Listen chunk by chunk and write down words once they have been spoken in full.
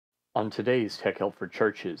On today's Tech Help for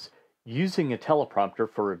Churches, using a teleprompter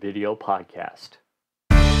for a video podcast.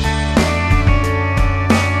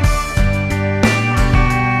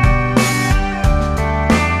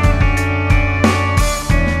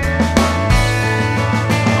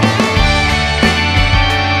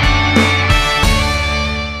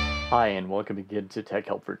 Hi, and welcome again to Tech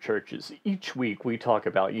Help for Churches. Each week we talk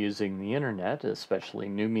about using the internet, especially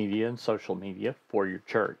new media and social media, for your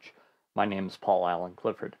church. My name is Paul Allen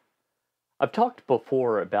Clifford. I've talked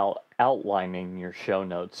before about outlining your show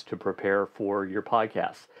notes to prepare for your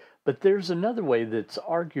podcast, but there's another way that's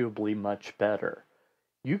arguably much better.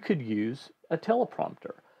 You could use a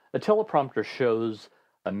teleprompter. A teleprompter shows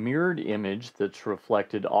a mirrored image that's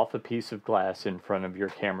reflected off a piece of glass in front of your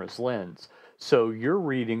camera's lens. So you're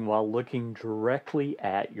reading while looking directly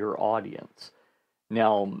at your audience.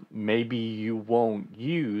 Now, maybe you won't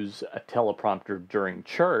use a teleprompter during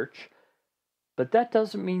church, but that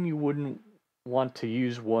doesn't mean you wouldn't want to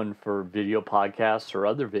use one for video podcasts or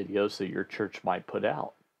other videos that your church might put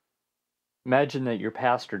out. Imagine that your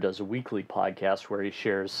pastor does a weekly podcast where he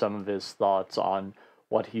shares some of his thoughts on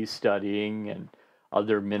what he's studying and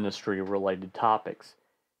other ministry-related topics.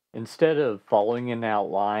 Instead of following an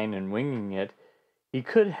outline and winging it, he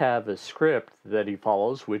could have a script that he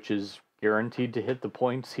follows, which is guaranteed to hit the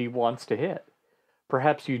points he wants to hit.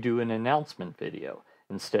 Perhaps you do an announcement video.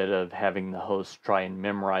 Instead of having the host try and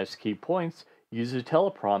memorize key points, use a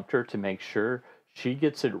teleprompter to make sure she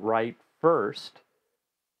gets it right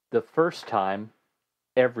the first time,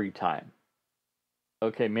 every time.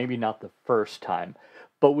 Okay, maybe not the first time,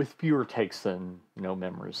 but with fewer takes than no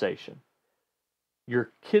memorization.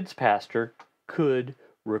 Your kids' pastor could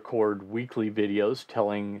record weekly videos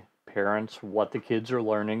telling parents what the kids are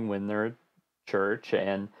learning when they're at church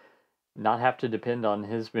and not have to depend on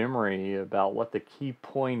his memory about what the key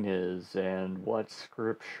point is and what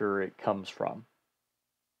scripture it comes from.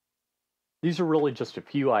 These are really just a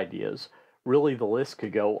few ideas. Really, the list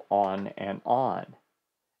could go on and on.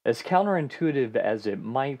 As counterintuitive as it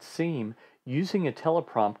might seem, using a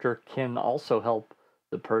teleprompter can also help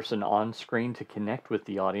the person on screen to connect with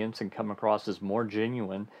the audience and come across as more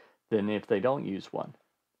genuine than if they don't use one.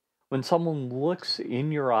 When someone looks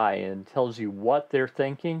in your eye and tells you what they're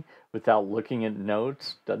thinking without looking at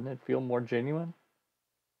notes, doesn't it feel more genuine?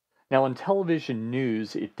 Now, in television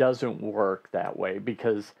news, it doesn't work that way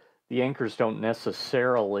because the anchors don't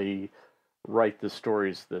necessarily write the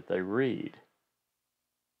stories that they read.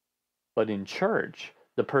 But in church,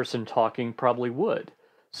 the person talking probably would.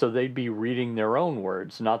 So they'd be reading their own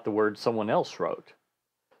words, not the words someone else wrote.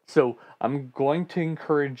 So I'm going to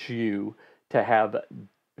encourage you to have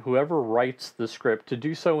whoever writes the script to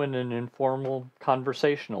do so in an informal,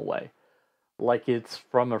 conversational way. Like it's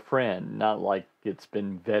from a friend, not like it's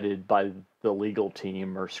been vetted by the legal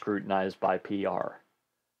team or scrutinized by PR.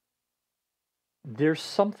 There's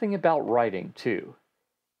something about writing, too.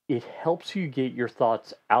 It helps you get your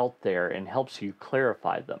thoughts out there and helps you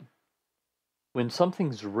clarify them. When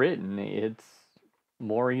something's written, it's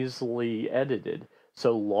more easily edited,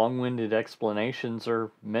 so long-winded explanations are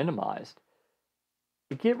minimized.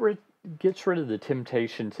 It gets rid of the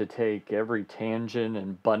temptation to take every tangent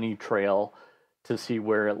and bunny trail to see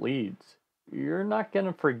where it leads. You're not going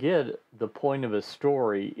to forget the point of a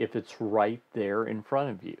story if it's right there in front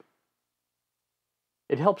of you.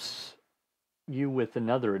 It helps you with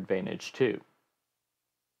another advantage too.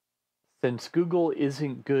 Since Google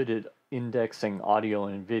isn't good at indexing audio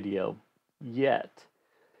and video yet,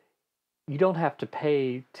 you don't have to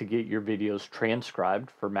pay to get your videos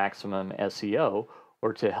transcribed for maximum SEO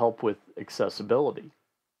or to help with accessibility.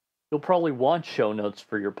 You'll probably want show notes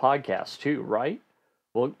for your podcast too, right?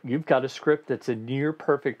 Well, you've got a script that's a near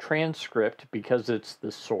perfect transcript because it's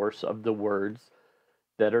the source of the words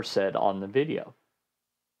that are said on the video.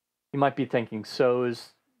 You might be thinking, so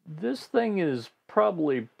this thing is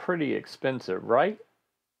probably pretty expensive, right?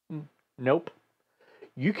 Nope.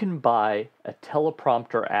 You can buy a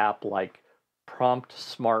teleprompter app like Prompt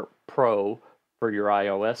Smart Pro for your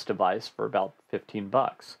iOS device for about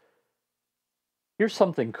 $15. Here's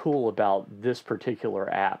something cool about this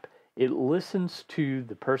particular app. It listens to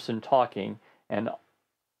the person talking and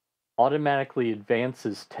automatically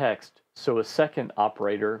advances text so a second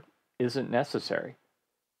operator isn't necessary.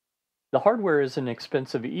 The hardware isn't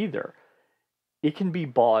expensive either. It can be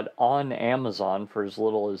bought on Amazon for as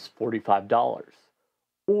little as $45.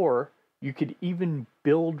 Or you could even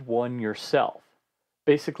build one yourself.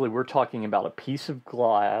 Basically, we're talking about a piece of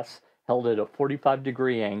glass held at a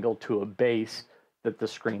 45-degree angle to a base that the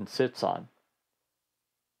screen sits on.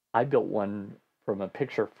 I built one from a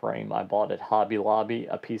picture frame I bought at Hobby Lobby,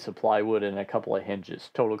 a piece of plywood, and a couple of hinges.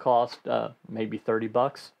 Total cost, maybe 30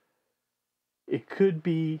 bucks. It could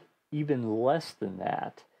be even less than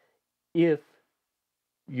that if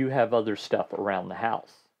you have other stuff around the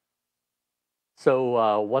house.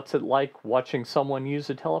 So, what's it like watching someone use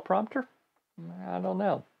a teleprompter? I don't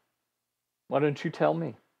know. Why don't you tell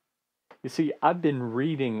me? You see, I've been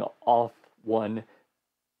reading off one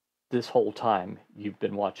this whole time you've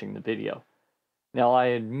been watching the video. Now, I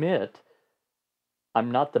admit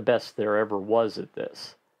I'm not the best there ever was at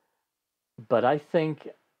this, but I think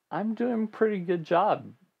I'm doing a pretty good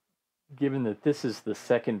job given that this is the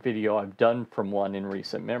second video I've done from one in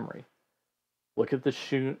recent memory. Look at the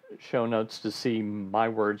show notes to see my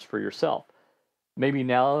words for yourself. Maybe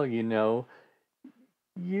now you know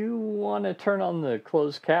you want to turn on the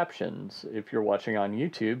closed captions if you're watching on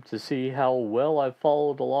YouTube to see how well I've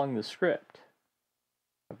followed along the script.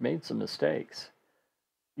 I've made some mistakes.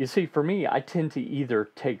 You see, for me, I tend to either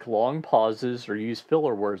take long pauses or use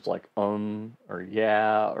filler words like or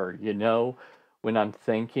yeah or you know when I'm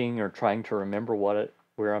thinking or trying to remember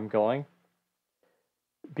where I'm going.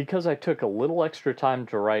 Because I took a little extra time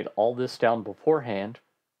to write all this down beforehand,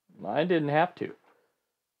 I didn't have to.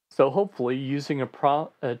 So hopefully using a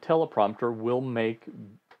teleprompter will make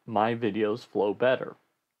my videos flow better.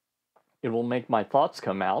 It will make my thoughts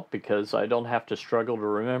come out because I don't have to struggle to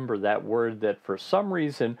remember that word that for some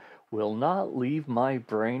reason will not leave my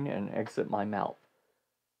brain and exit my mouth.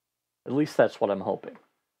 At least that's what I'm hoping.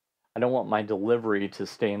 I don't want my delivery to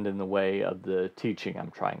stand in the way of the teaching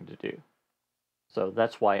I'm trying to do. So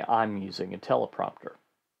that's why I'm using a teleprompter.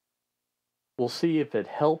 We'll see if it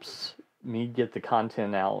helps me get the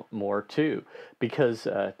content out more too, because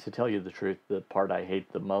to tell you the truth, the part I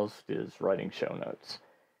hate the most is writing show notes.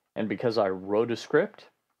 And because I wrote a script,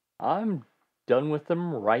 I'm done with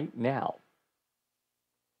them right now.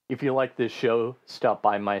 If you like this show, stop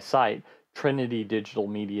by my site,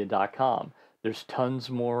 trinitydigitalmedia.com. There's tons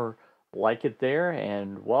more like it there,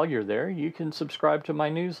 and while you're there, you can subscribe to my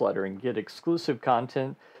newsletter and get exclusive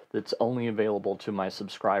content that's only available to my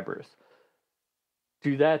subscribers.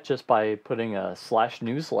 Do that just by putting a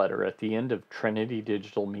 /newsletter at the end of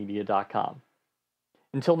trinitydigitalmedia.com.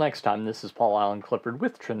 Until next time, this is Paul Allen Clifford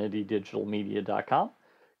with trinitydigitalmedia.com.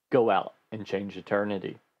 Go out and change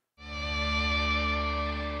eternity.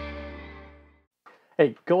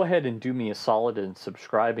 Hey, go ahead and do me a solid and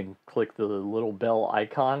subscribe and click the little bell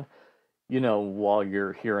icon, while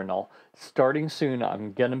you're here and all. Starting soon,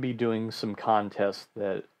 I'm going to be doing some contests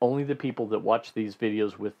that only the people that watch these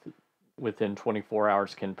videos within 24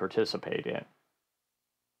 hours can participate in.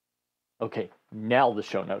 Okay, now the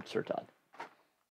show notes are done.